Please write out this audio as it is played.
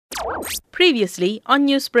Previously on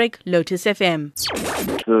Newsbreak, Lotus FM.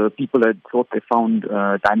 The people had thought they found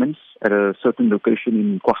diamonds at a certain location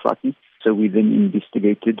in KwaHlathi. So we then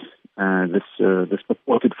investigated this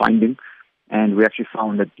purported finding, and we actually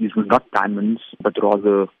found that these were not diamonds, but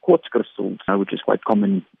rather quartz crystals, which is quite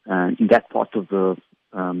common in that part of the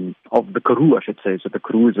Karoo, I should say. So the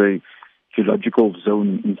Karoo is a geological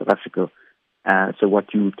zone in South Africa. So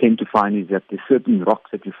what you tend to find is that there's certain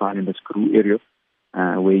rocks that you find in this Karoo area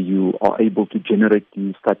where you are able to generate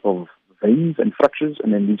these type of veins and fractures,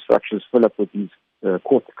 and then these fractures fill up with these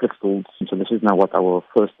quartz crystals. So this is now what our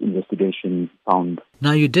first investigation found.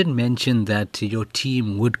 Now, you did mention that your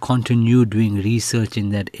team would continue doing research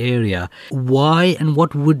in that area. Why and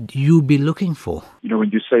what would you be looking for? You know,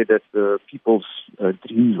 when you say that the people's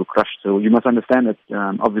dreams were crushed, so you must understand that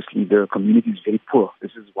obviously the community is very poor.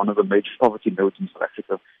 This is one of the major poverty nodes in South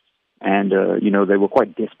Africa. And, they were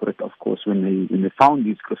quite desperate, of course, when they found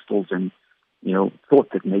these crystals and,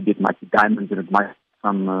 thought that maybe it might be diamonds and it might have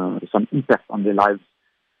some impact on their lives.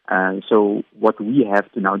 So what we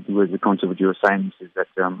have to now do as a Council for Geoscience is that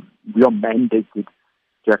we are mandated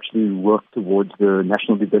to actually work towards the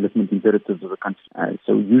national development imperatives of the country.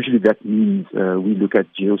 So usually that means we look at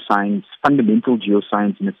geoscience, fundamental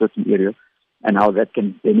geoscience in a certain area, and how that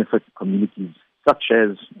can benefit communities such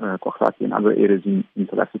as KwaHlathi and other areas in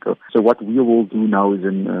South Africa. So what we will do now is,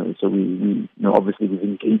 we obviously we've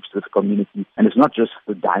engaged with the community, and it's not just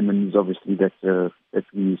the diamonds, obviously, that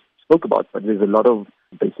we spoke about, but there's a lot of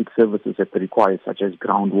basic services that they require, such as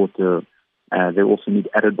groundwater. They also need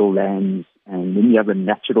arable lands and many other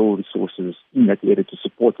natural resources in that area to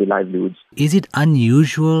support their livelihoods. Is it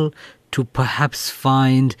unusual to perhaps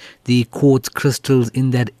find the quartz crystals in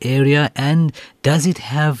that area, and does it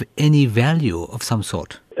have any value of some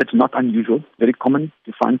sort? It's not unusual, very common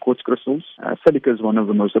to find quartz crystals. Silica is one of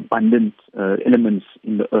the most abundant elements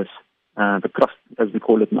in the earth, the crust as we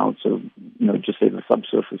call it now, so just say the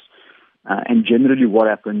subsurface. And generally what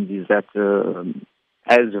happens is that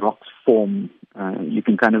as rocks form, you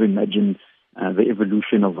can kind of imagine the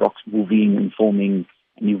evolution of rocks moving and forming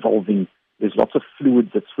and evolving. There's lots of fluids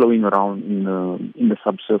that's flowing around in the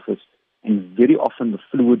subsurface, and very often the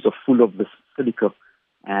fluids are full of this silica,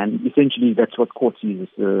 and essentially that's what quartz is,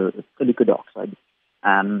 silica dioxide.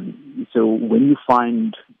 So when you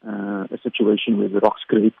find a situation where the rocks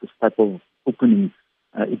create this type of opening,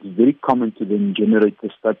 it's very common to then generate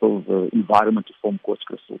this type of environment to form quartz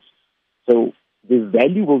crystals. So the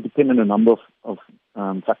value will depend on a number of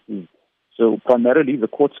factors. So primarily the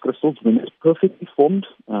quartz crystals, when it's perfectly formed,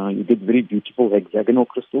 you get very beautiful hexagonal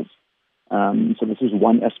crystals. So this is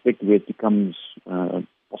one aspect where it becomes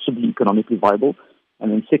possibly economically viable.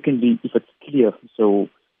 And then secondly, if it's clear, so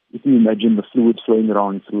if you imagine the fluids flowing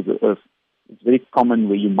around through the earth, it's very common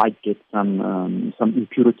where you might get some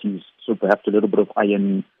impurities, so perhaps a little bit of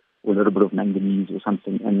iron or a little bit of manganese or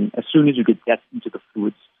something. And as soon as you get that into the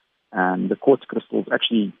fluids, the quartz crystals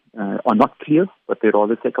actually are not clear, but they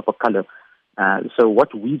rather take up a color. So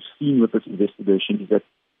what we've seen with this investigation is that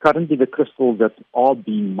currently the crystals that are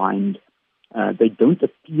being mined, they don't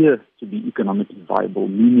appear to be economically viable,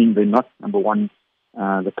 meaning they're not, number one,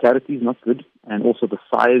 the clarity is not good, and also the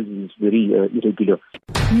size is very irregular.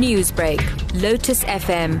 Newsbreak, Lotus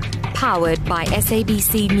FM, powered by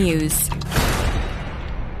SABC News.